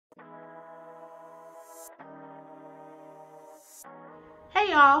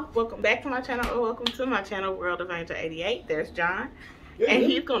Hey y'all, welcome back to my channel, or welcome to my channel, World of Angel 88. There's John, and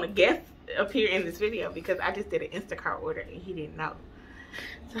he's gonna guest appear in this video because I just did an Instacart order and he didn't know.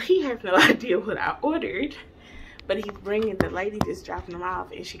 So he has no idea what I ordered, but he's bringing the lady just dropping them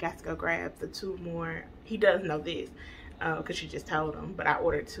off, and she got to go grab the 2 more. He does know this because she just told him, but I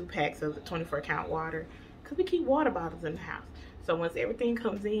ordered 2 packs of the 24-count water because we keep water bottles in the house. So once everything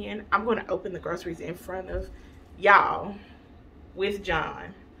comes in, I'm going to open the groceries in front of y'all with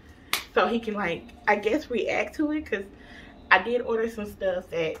John, so he can, like, I guess react to it, because I did order some stuff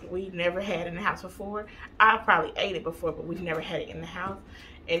that we never had in the house before. I probably ate it before, but we've never had it in the house.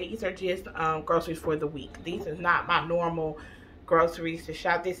 And these are just groceries for the week. These is not my normal groceries to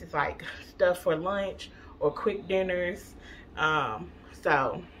shop. This is like stuff for lunch or quick dinners.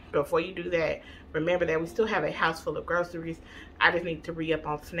 So before you do that, remember that we still have a house full of groceries. I just need to re-up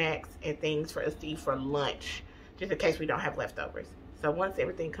on snacks and things for us to eat for lunch, just in case we don't have leftovers. So once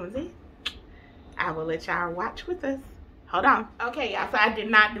everything comes in, I will let y'all watch with us. Hold on. Okay, y'all, so I did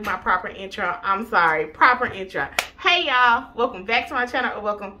not do my proper intro. I'm sorry. Proper intro. Hey, y'all. Welcome back to my channel, or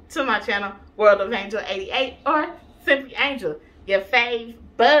welcome to my channel, World of Angel 88, or simply Angel, your fave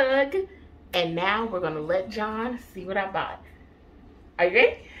bug. And now we're going to let John see what I bought. Are you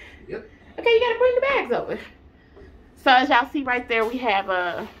ready? Yep. Okay, you got to bring the bags over. So as y'all see right there, we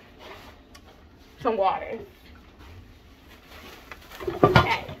have some water.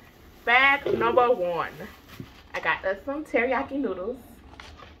 Okay, bag number 1. I got us some teriyaki noodles.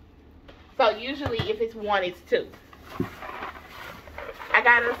 So usually if it's 1, it's 2. I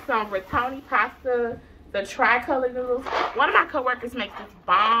got us some rigatoni pasta, the tricolor noodles. One of my coworkers makes this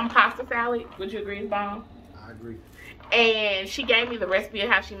bomb pasta salad. Would you agree it's bomb? I agree. And she gave me the recipe of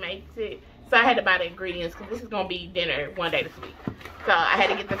how she makes it. So I had to buy the ingredients because this is going to be dinner one day this week. So I had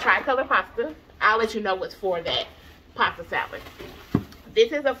to get the tricolor pasta. I'll let you know what's for that pasta salad.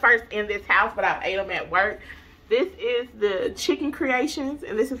 This is a first in this house, but I've ate them at work. This is the chicken creations,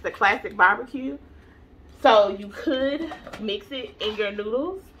 and this is the classic barbecue. So you could mix it in your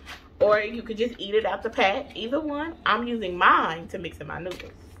noodles, or you could just eat it out the pack. Either one. I'm using mine to mix in my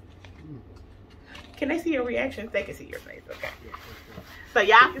noodles. Can they see your reactions? They can see your face, okay? So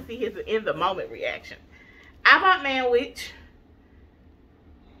y'all can see his in the moment reaction. I bought manwich.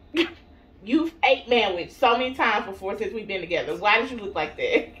 You've ate manwich so many times before since we've been together. Why did you look like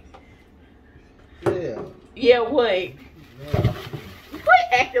that? Yeah. Yeah, what? Yeah. Quit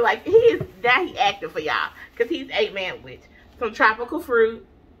acting like he acting for y'all, because he's ate manwich. Some tropical fruit.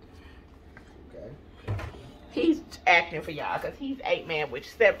 Okay. He's acting for y'all because he's ate manwich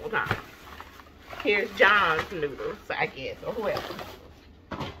several times. Here's John's noodles, I guess, or whoever.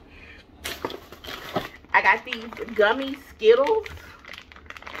 I got these gummy Skittles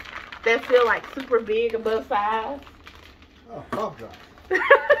that feel like super big above size. Oh, cough drop.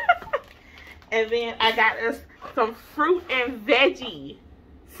 And then I got us some fruit and veggie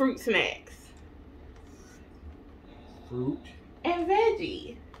fruit snacks. Fruit and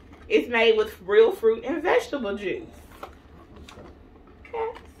veggie. It's made with real fruit and vegetable juice.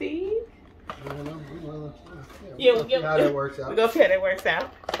 Okay, see? We'll see how that works out. We're gonna see how that works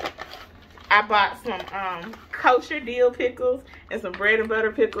out. I bought some kosher dill pickles and some bread and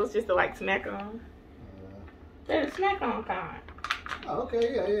butter pickles just to like snack on. They're the snack on kind. Oh,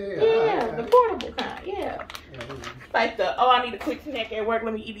 okay, yeah. Yeah, the portable kind, yeah. Like the, oh, I need a quick snack at work,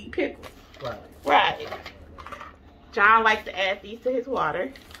 let me eat these pickles. Right. John likes to add these to his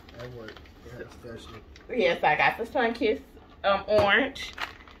water. That works. Yeah, especially. Yes, I got the Sunkist orange.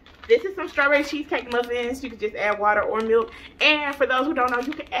 This is some strawberry cheesecake muffins. You can just add water or milk. And for those who don't know,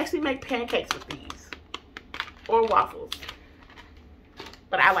 you can actually make pancakes with these. Or waffles.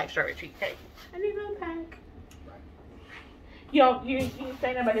 But I like strawberry cheesecake. I need a pack. You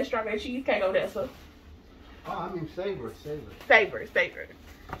say nothing about this strawberry cheesecake over there, so. Oh, I mean savor. Savor.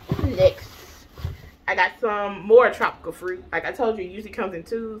 Next, I got some more tropical fruit. Like I told you, it usually comes in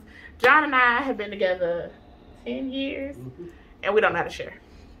 2s. John and I have been together 10 years, and we don't know how to share.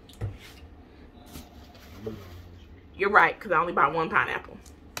 You're right, because I only bought 1 pineapple.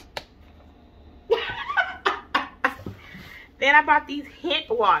 Then I bought these hint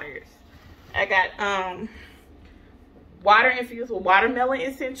waters. I got water infused with watermelon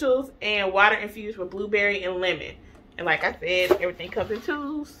essentials and water infused with blueberry and lemon. And like I said, everything comes in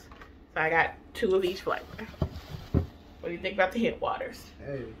 2s. So I got 2 of each flavor. What do you think about the hint waters?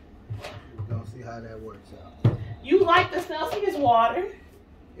 Hey, we're gonna see how that works out. You like the Celsius water?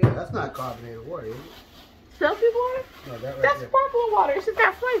 Yeah, that's not carbonated water, is it? Celsius water? No, that that's sparkling water. It's just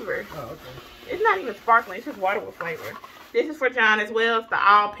got flavor. Oh, okay. It's not even sparkling. It's just water with flavor. This is for John as well. It's the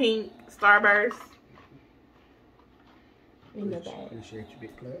all pink Starburst. in the bag. Appreciate you,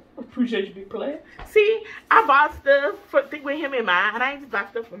 big player. Appreciate you, big player. See, I bought stuff with him in mind. I ain't just bought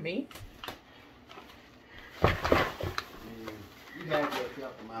stuff for me. You had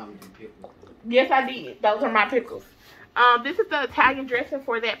yourself a mom and pickles. Yes, I did. Those are my pickles. This is the Italian dressing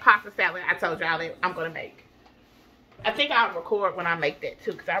for that pasta salad I told y'all that I'm gonna make. I think I'll record when I make that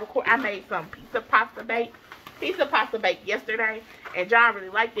too, because I made some pizza pasta bake yesterday, and John really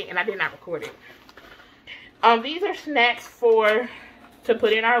liked it, and I did not record it. These are snacks to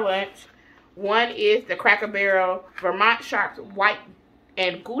put in our lunch. One is the Cracker Barrel Vermont Sharps White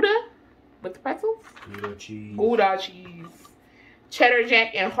and Gouda with the pretzels. Gouda cheese. Gouda cheese. Cheddar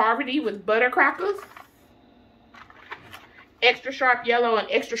Jack and Harvey with butter crackers. Extra sharp yellow and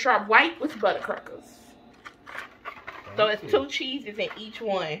extra sharp white with butter crackers. So it's 2 cheeses in each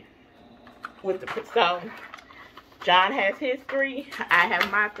one. So John has his 3. I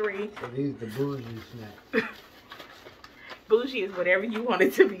have my 3. So these are the bougie snacks. Bougie is whatever you want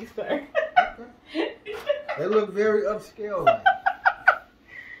it to be, sir. Okay. They look very upscale. Like.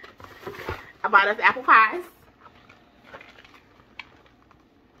 I bought us apple pies.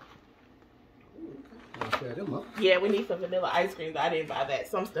 Yeah, we need some vanilla ice cream. I didn't buy that.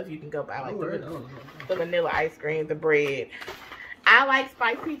 Some stuff you can go buy, like the vanilla ice cream, the bread. I like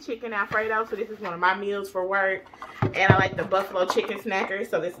spicy chicken Alfredo, so this is one of my meals for work. And I like the buffalo chicken snackers,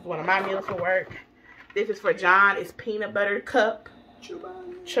 so this is one of my meals for work. This is for John. It's peanut butter cup.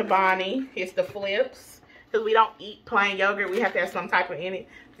 Chobani. It's the flips. Because we don't eat plain yogurt. We have to have some type of in it.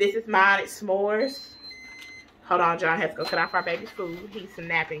 This is mine. It's s'mores. Hold on, John has to go cut off our baby's food. He's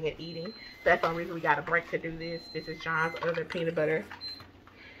napping and eating. That's the only reason we got a break to do this. This is John's other peanut butter.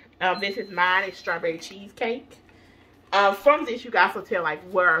 This is mine. It's strawberry cheesecake. From this, you can also tell like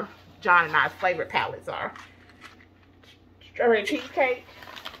where John and I's favorite palettes are. Strawberry cheesecake.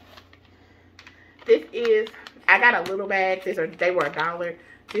 This is, I got a little bag. They were $1.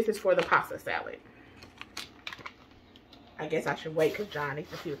 This is for the pasta salad. I guess I should wait because John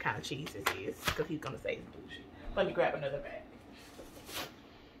needs to see what kind of cheese this is, because he's going to say it's bougie. Let me grab another bag.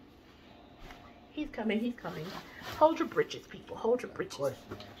 He's coming, he's coming. Hold your britches, people. Hold your britches.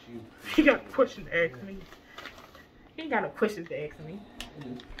 He got a question to ask me. He ain't got no questions to ask me.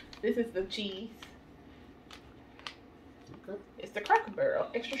 This is the cheese. Okay. It's the Cracker Barrel,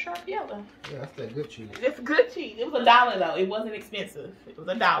 extra sharp yellow. Yeah, that's that good cheese. It's good cheese. It was $1 though. It wasn't expensive. It was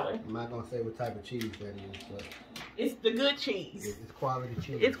 $1. I'm not gonna say what type of cheese that is, but it's the good cheese. It's quality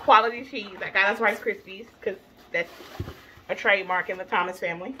cheese. It's quality cheese. I got us Rice Krispies because that's a trademark in the Thomas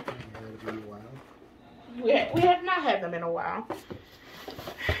family. We have not had them in a while.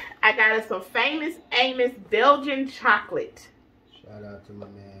 I got us some Famous Amos Belgian chocolate. Shout out to my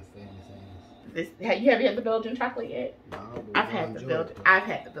man, Famous Amos. Have you had the Belgian chocolate yet? No, I've had the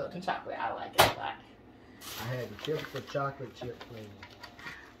Belgian chocolate. I like it a lot. I had the typical chocolate chip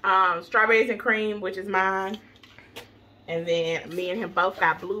flavor. Strawberries and cream, which is mine. And then me and him both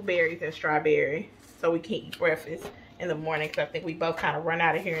got blueberries and strawberry, so we can eat breakfast in the morning. Because I think we both kind of run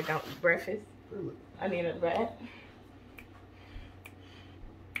out of here and don't eat breakfast. Really? I need a bag.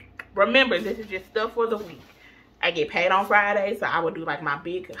 Remember, this is just stuff for the week. I get paid on Friday, so I would do like my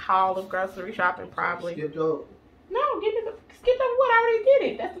big haul of grocery shopping probably. Skip over. No, skip over what? I already did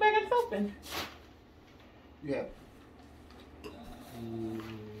it. That's the bag I just opened. Yeah.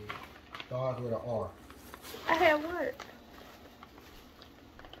 Stars with an R. I had what?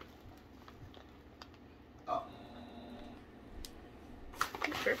 Oh.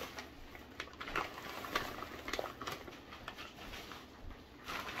 Sure.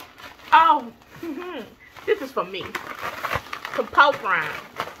 Oh, this is for me. Some pork rinds.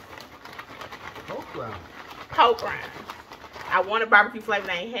 Pork rinds? Pork rinds. I wanted barbecue flavor,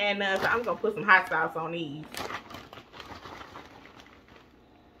 they ain't had none, so I'm going to put some hot sauce on these.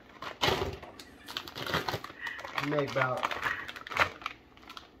 You make about,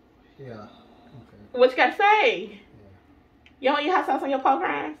 yeah, okay. What you got to say? Yeah. You don't eat hot sauce on your pork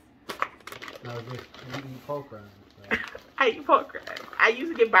rinds? No, just you eat pork rinds. So. I eat pork rinds. I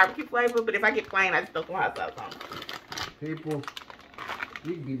used to get barbecue flavor, but if I get plain, I just throw some hot sauce on. People,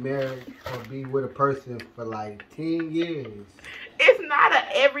 you can be married or be with a person for like 10 years. It's not an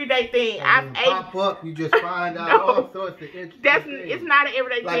everyday thing. And pop up, you just find out all sorts of interesting things. It's not an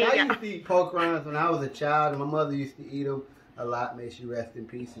everyday like, thing. I used to eat pork rinds when I was a child, and my mother used to eat them a lot. May she rest in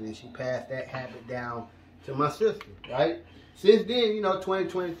peace. And then she passed that habit down to my sister, right? Since then, you know,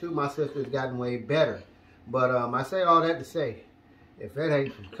 2022, my sister's gotten way better. But I say all that to say, if that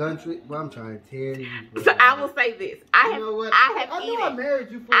ain't from country, well, I'm trying to tell you. So I will say this: I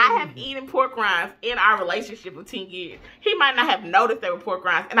have eaten pork rinds in our relationship of 10 years. He might not have noticed they were pork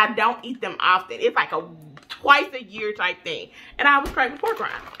rinds, and I don't eat them often. It's like twice a year type thing. And I was craving pork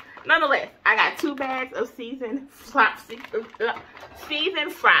rinds. Nonetheless, I got 2 bags of seasoned fries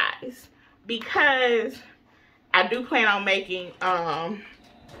because I do plan on making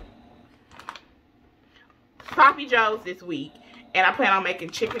Sloppy Joes this week, and I plan on making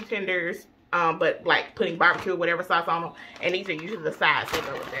chicken tenders, but like putting barbecue or whatever sauce on them, and these are usually the sides that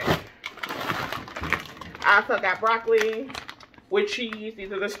go with that. I also got broccoli with cheese.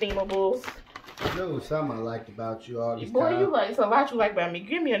 These are the steamables. You know something I liked about you all this Boy, time? you like so lot you like about me.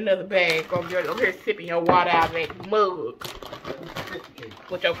 Give me another bag over here sipping your water out of that mug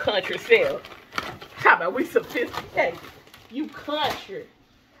with your country self. How about we sophisticated? You country.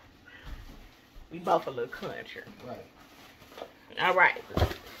 We both a little country. Right. All right.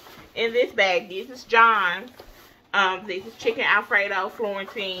 In this bag, this is John. This is chicken Alfredo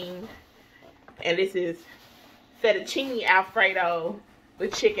Florentine. And this is fettuccine Alfredo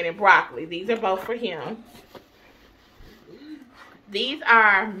with chicken and broccoli. These are both for him. These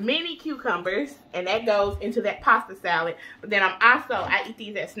are mini cucumbers, and that goes into that pasta salad. But then I eat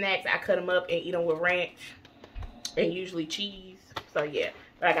these as snacks. I cut them up and eat them with ranch and usually cheese. So yeah,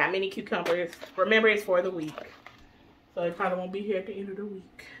 but I got mini cucumbers. Remember, it's for the week, so it probably won't be here at the end of the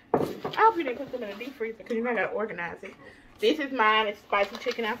week. I hope you didn't put them in a deep freezer because you know I gotta organize it. This is mine. It's spicy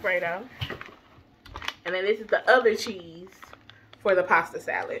chicken Alfredo, and then this is the other cheese for the pasta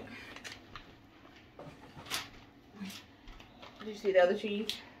salad. Did you see the other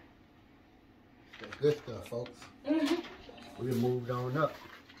cheese? That's good stuff, folks. We moved on up.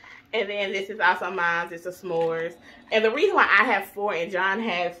 And then this is also mine. It's a s'mores. And the reason why I have 4 and John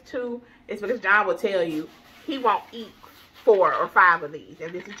has 2 is because John will tell you he won't eat 4 or 5 of these.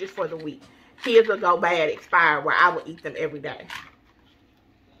 And this is just for the week. His will go bad, expire, where I will eat them every day.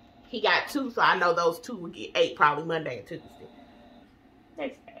 He got 2, so I know those 2 will get 8 probably Monday and Tuesday.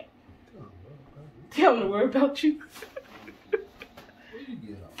 Next bag. Tell him to worry about you.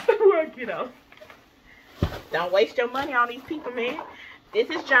 Where you get off? Don't waste your money on these people, man. This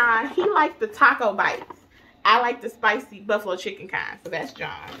is John. He likes the taco bites. I like the spicy buffalo chicken kind. So that's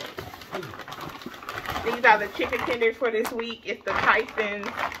John. These are the chicken tenders for this week. It's the Tyson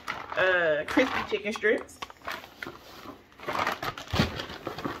crispy chicken strips.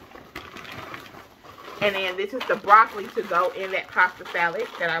 And then this is the broccoli to go in that pasta salad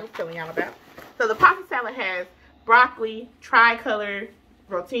that I was telling y'all about. So the pasta salad has broccoli, tricolor,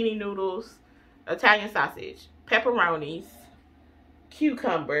 rotini noodles, Italian sausage, pepperonis,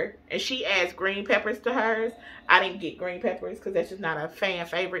 cucumber, and she adds green peppers to hers. I didn't get green peppers because that's just not a fan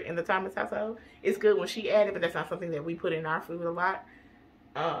favorite in the Thomas household. It's good when she added, but that's not something that we put in our food a lot.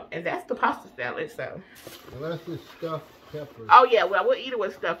 And that's the pasta salad, so. Well, that's just stuffed pepper. Oh yeah, well we'll eat it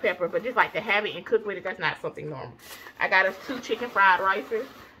with stuffed pepper, but just like to have it and cook with it, that's not something normal. I got us 2 chicken fried rices.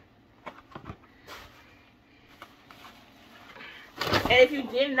 And if you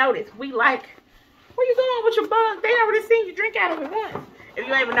didn't notice, we like, where you going with your bug? They already seen you drink out of it once. If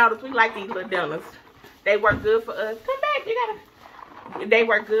you ain't even noticed, we like these little dinners. They work good for us. Come back, they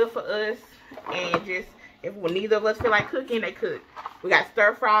work good for us. And just, if neither of us feel like cooking, they cook. We got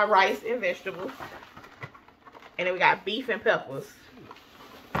stir-fried rice and vegetables. And then we got beef and peppers.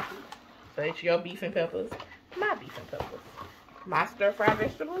 So it's your beef and peppers, my beef and peppers. My stir-fried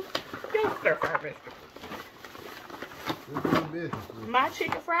vegetables, your stir-fried vegetables. My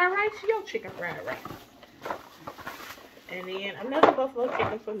chicken fried rice, your chicken fried rice. And then another buffalo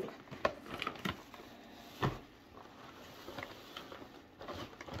chicken for me.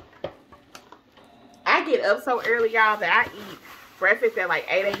 I get up so early, y'all, that I eat breakfast at like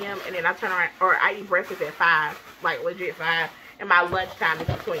 8 a.m. and then I turn around, or I eat breakfast at 5, like legit 5. And my lunchtime is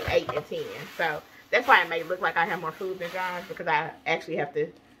between 8 and 10. So that's why it may look like I have more food than John's, because I actually have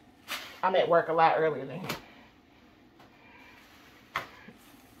to, I'm at work a lot earlier than him.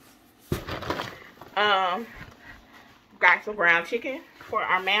 Got some ground chicken for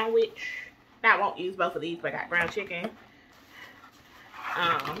our sandwich. Now I won't use both of these, but I got ground chicken.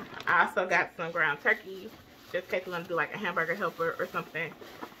 I also got some ground turkey, just in case we're gonna do like a hamburger helper or something.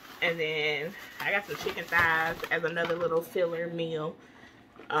 And then I got some chicken thighs as another little filler meal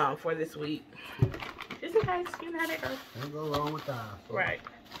for this week. Just in case, you know how that goes. Can't go wrong with thighs. So. Right.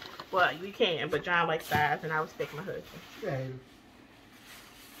 Well, you can, but John likes thighs, and I was taking my husband. Yeah.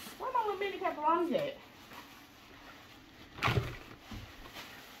 Where my little mini pepperonis at?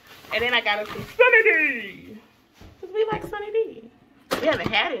 And then I got us some Sunny D. Because we like Sunny D. We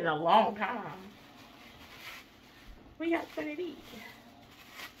haven't had it in a long time. We got Sunny D.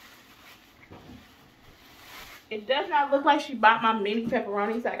 It does not look like she bought my mini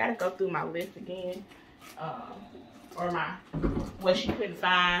pepperoni, so I gotta go through my list again. Or what she couldn't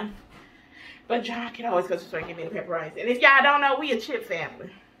find. But John can always go to the store and get me the pepperonis. And if y'all don't know, we a chip family.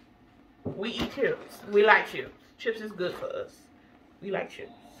 We eat chips. We like chips. Chips is good for us. We like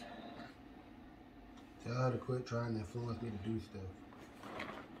chips. Tell her to quit trying to influence me to do stuff.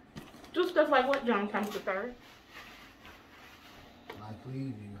 Do stuff like what, John comes to third? I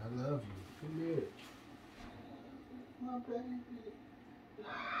please you. I love you. Come here. My baby.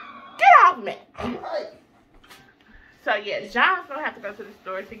 Get off me. Right. So yeah, John's gonna have to go to the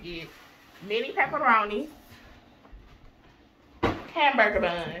store to get mini pepperonis, hamburger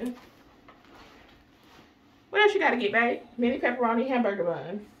buns. What else you gotta get, babe? Mini pepperoni, hamburger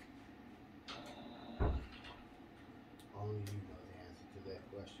buns. Only you know the answer to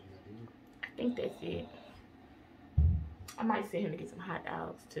that question, do you? I think that's it. I might send him to get some hot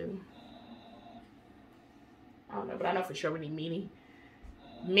dogs too. I don't know, but I know for sure we need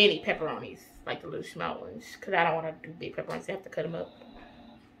mini pepperonis, like the little small ones, because I don't want to do big pepperonis. I have to cut them up.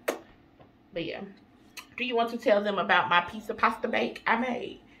 But yeah, do you want to tell them about my piece of pasta bake I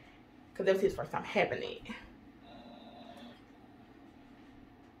made? Because that was his first time having it.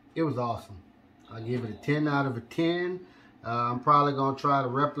 It was awesome. I give it a 10 out of a 10. I'm probably going to try to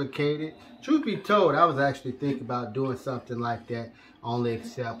replicate it. Truth be told, I was actually thinking about doing something like that, only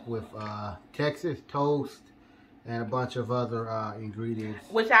except with Texas toast and a bunch of other ingredients.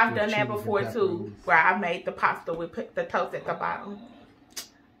 Which I've done that before too, where I made the pasta with the toast at the bottom.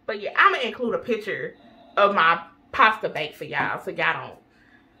 But yeah, I'm going to include a picture of my pasta bake for y'all, so y'all don't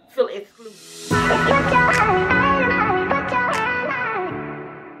feel exclusive.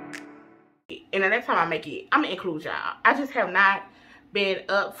 And the next time I make it, I'm going to include y'all. I just have not been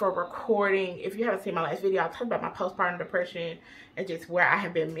up for recording. If you haven't seen my last video, I talked about my postpartum depression and just where I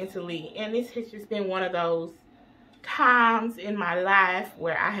have been mentally. And this has just been one of those times in my life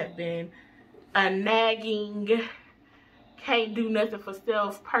where I have been a nagging, can't do nothing for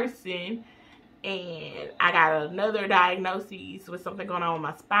self person. And I got another diagnosis with something going on with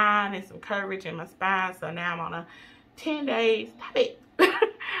my spine and some courage in my spine. So now I'm on a 10-day, stop it.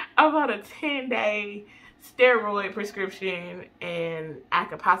 I'm on a 10-day steroid prescription, and I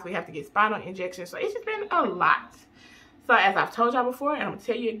could possibly have to get spinal injections. So it's just been a lot. So as I've told y'all before, and I'm gonna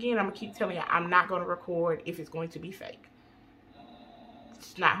tell you again, I'm gonna keep telling you, I'm not gonna record if it's going to be fake.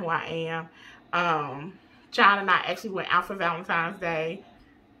 It's not who I am. John and I actually went out for Valentine's Day.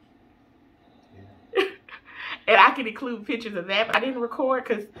 Yeah. And I can include pictures of that, but I didn't record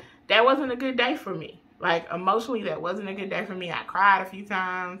because that wasn't a good day for me. Like, emotionally, that wasn't a good day for me. I cried a few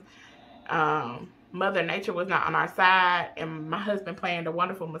times. Mother Nature was not on our side. And my husband planned a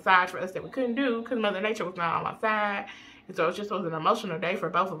wonderful massage for us that we couldn't do because Mother Nature was not on my side. And so it just was an emotional day for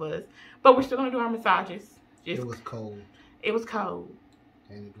both of us. But we're still going to do our massages. It was cold. It was cold.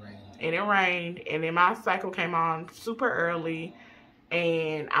 And it rained. And it rained. And then my cycle came on super early.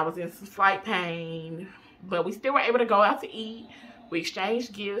 And I was in some slight pain. But we still were able to go out to eat. We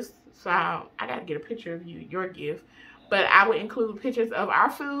exchanged gifts. So I got to get a picture of you, your gift. But I would include pictures of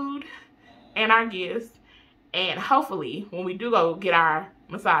our food and our gifts. And hopefully, when we do go get our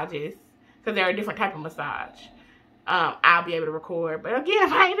massages, because they're a different type of massage, I'll be able to record. But again,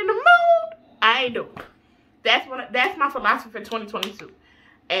 if I ain't in the mood, I ain't doing it. That's my philosophy for 2022.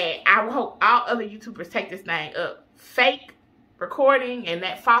 And I hope all other YouTubers take this thing up. Fake recording and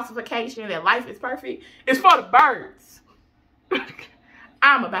that falsification that life is perfect is for the birds.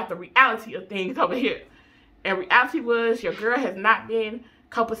 I'm about the reality of things over here. And reality was, your girl has not been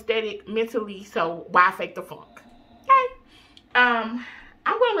copacetic mentally, so why fake the funk? Okay. I'm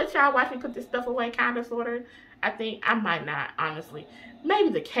going to let y'all watch me put this stuff away, kind of, sort of. I think I might not, honestly. Maybe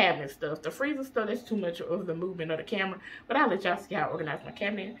the cabinet stuff. The freezer stuff, that's too much of the movement of the camera. But I'll let y'all see how I organize my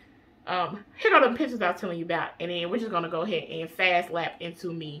cabinet. Here go the pictures I was telling you about. And then we're just going to go ahead and fast lap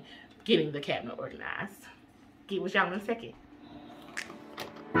into me getting the cabinet organized. Get with y'all in a second.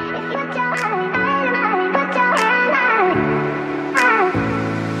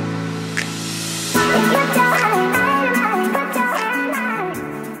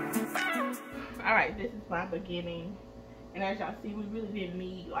 Alright, this is my beginning. And as y'all see, we really didn't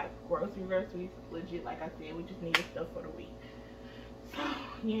need like groceries. Legit, like I said, we just needed stuff for the week. So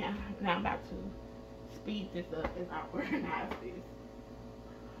yeah, now I'm about to speed this up as I organize this.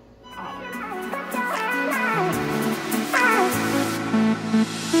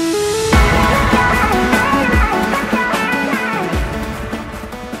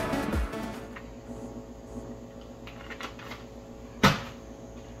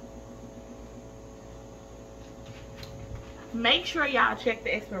 Make sure y'all check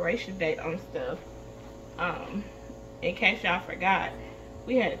the expiration date on stuff. In case y'all forgot,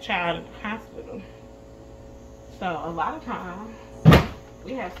 we had a child in the hospital. So a lot of times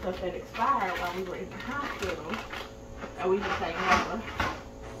we have stuff that expired while we were in the hospital. And we just ain't never,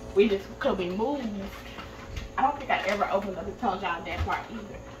 cause we moved. I don't think I ever opened up and told y'all that part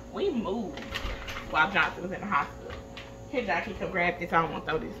either. We moved while Jonathan was in the hospital. Here, Jackie, come grab this. I don't want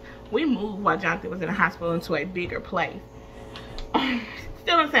to throw this. We moved while Jonathan was in the hospital into a bigger place.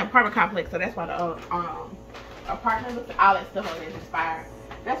 Still in the same apartment complex, so that's why the apartment looks, all that stuff over there is expired.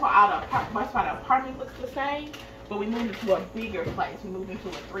 That's why the apartment looks the same, but we moved into a bigger place. We moved into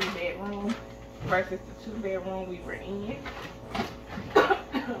a 3-bedroom versus the 2-bedroom we were in.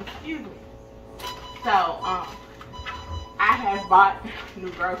 Excuse me. So, I have bought new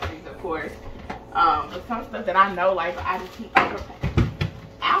groceries, of course, but some stuff that I know, like, I just keep overpassing.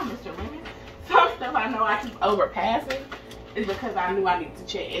 Ow, Mr. Lemon. Some stuff I know I keep overpassing is because I knew I needed to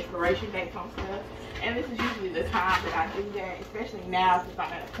check expiration dates on stuff. And this is usually the time that I do that, especially now since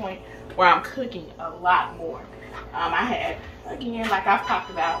I'm at a point where I'm cooking a lot more. I had, again, like I've talked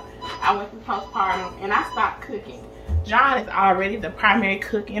about, I went through postpartum and I stopped cooking. John is already the primary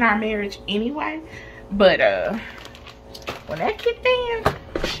cook in our marriage anyway, but when that kicked in,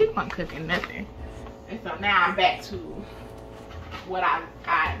 she wasn't cooking nothing. And so now I'm back to what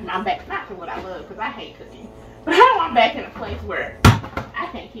I'm back not to what I love, because I hate cooking. But now I'm back in a place where I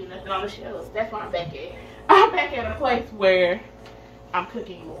can't keep nothing on the shelves. That's where I'm back at. I'm back at a place where I'm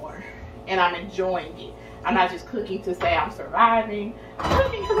cooking more and I'm enjoying it. I'm not just cooking to say I'm surviving. I'm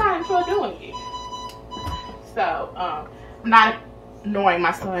cooking because I enjoy doing it. So, I'm not ignoring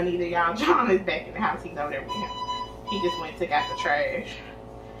my son either, y'all. John is back in the house. He's over there with him. He just went and took out the trash.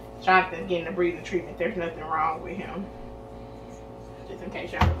 Jonathan's getting a breathing treatment. There's nothing wrong with him. Just in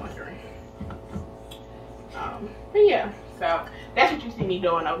case y'all were wondering. But yeah, so that's what you see me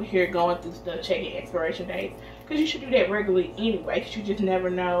doing over here, going through stuff, checking expiration dates. Because you should do that regularly anyway, because you just never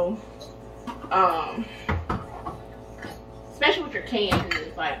know. Especially with your canned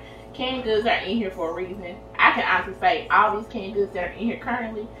goods. Like, canned goods are in here for a reason. I can honestly say all these canned goods that are in here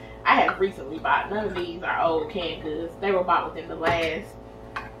currently, I have recently bought. None of these are old canned goods. They were bought within the last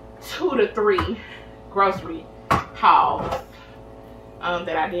 2 to 3 grocery hauls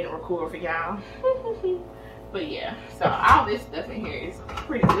that I didn't record for y'all. But yeah, so all this stuff in here is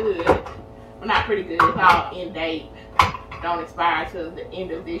pretty good. Well, not pretty good. It's all in date. Don't expire till the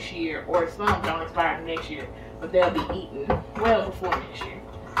end of this year, or some don't expire next year, but they'll be eaten well before next year.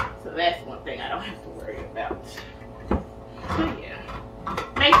 So that's one thing I don't have to worry about. So yeah,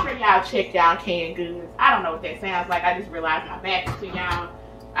 make sure y'all check y'all canned goods. I don't know what that sounds like. I just realized my back is to y'all.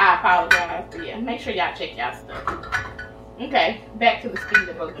 I apologize, but yeah, make sure y'all check y'all stuff. Okay, back to the speed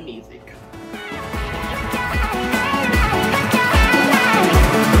of the music.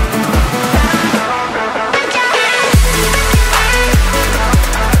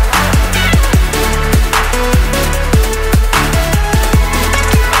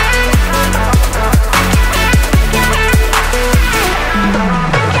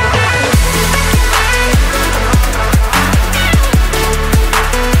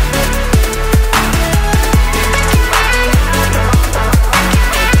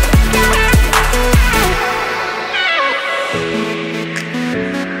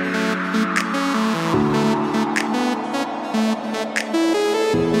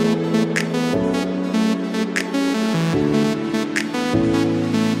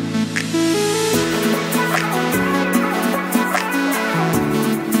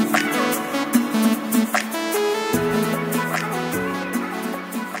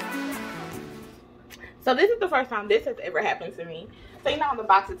 So this is the first time this has ever happened to me. So you know on the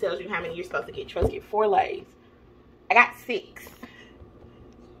box it tells you how many you're supposed to get. You're supposed to get 4 Lays. I got 6.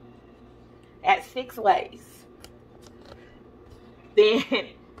 At 6 Lays. Then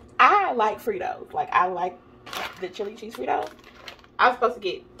I like Fritos. Like I like the chili cheese Fritos. I was supposed to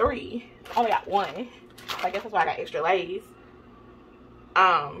get 3. I only got 1. So I guess that's why I got extra Lays.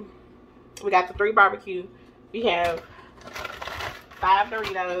 We got the 3 barbecue. We have 5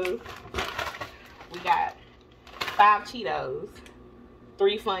 Doritos. We got 5 Cheetos,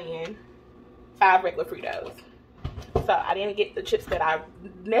 3 Funyuns, 5 regular Fritos. So I didn't get the chips that I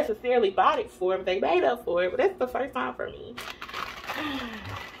necessarily bought it for, but they made up for it. But that's the first time for me.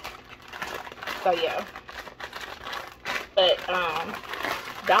 So yeah. But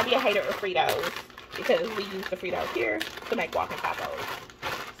don't be a hater of Fritos, because we use the Fritos here to make walking tacos.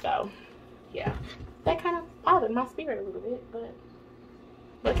 So yeah, that kind of bothered my spirit a little bit, but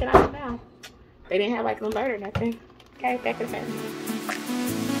what can I do now? They didn't have like an alert or nothing. Okay, back in a second.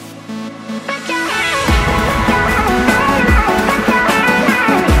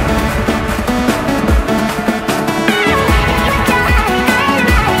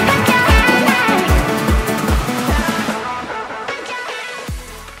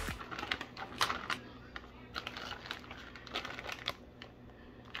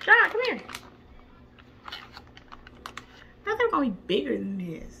 gonna be bigger than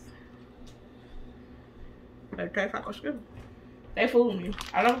this. It tastes like a scoop. They fooled me.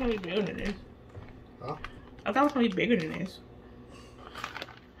 I thought it was gonna be bigger than this. Huh? I thought it was gonna be bigger than this.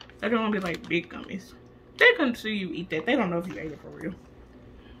 They're gonna be like big gummies. They couldn't see you eat that. They don't know if you ate it for real.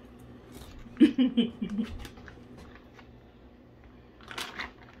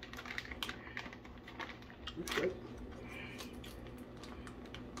 Okay.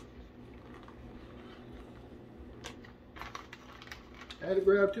 I had to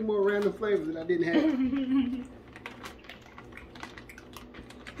grab 2 more random flavors that I didn't have.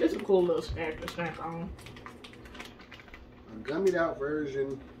 This is a cool little snack to snack on. A gummied out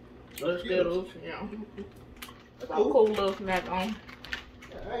version. Little Skittles, yeah. It's a cool little snack on.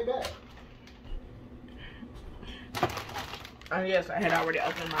 Yeah, ain't bad. And yes, I had already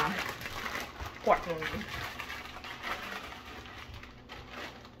opened my quart one.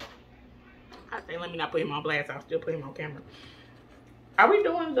 I think let me not put him on blast. I'll still put him on camera. Are we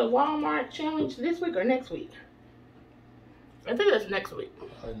doing the Walmart challenge this week or next week? I think that's next week.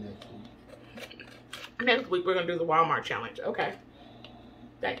 Next week. Next week we're gonna do the Walmart challenge. Okay.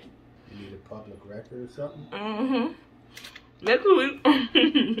 Thank you. You need a public record or something? Mm-hmm. Next week.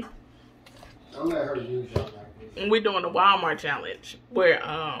 Don't let her use y'all like this. We're doing the Walmart challenge where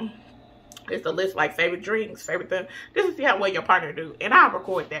it's a list like favorite drinks, favorite thing. Just to see how well your partner do. And I'll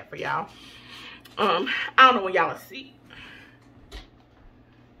record that for y'all. I don't know when y'all will see.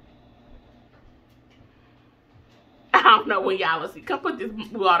 I don't know when y'all will see. Come put this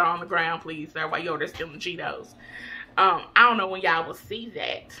water on the ground, please, sir, while you're there stealing Cheetos. I don't know when y'all will see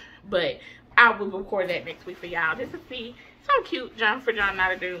that, but I will record that next week for y'all just to see. So cute, John and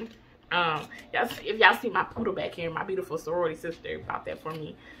I to do. If y'all see my poodle back here, my beautiful sorority sister bought that for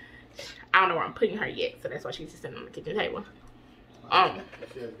me. I don't know where I'm putting her yet, so that's why she's just sitting on the kitchen table.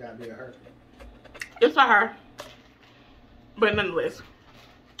 It's gotta be a her. It's for her. But nonetheless,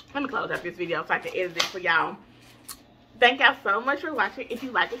 let me close out this video so I can edit it for y'all. Thank y'all so much for watching. If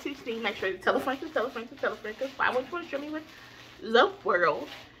you like what you see, make sure to tell a friend, because I want to show me with the world.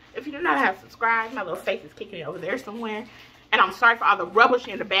 If you do not have subscribed, my little face is kicking it over there somewhere. And I'm sorry for all the rubbish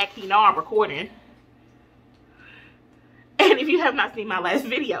in the back. You know I'm recording. And if you have not seen my last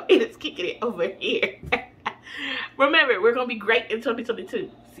video, it is kicking it over here. Remember, we're going to be great in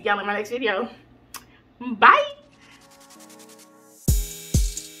 2022. See y'all in my next video. Bye.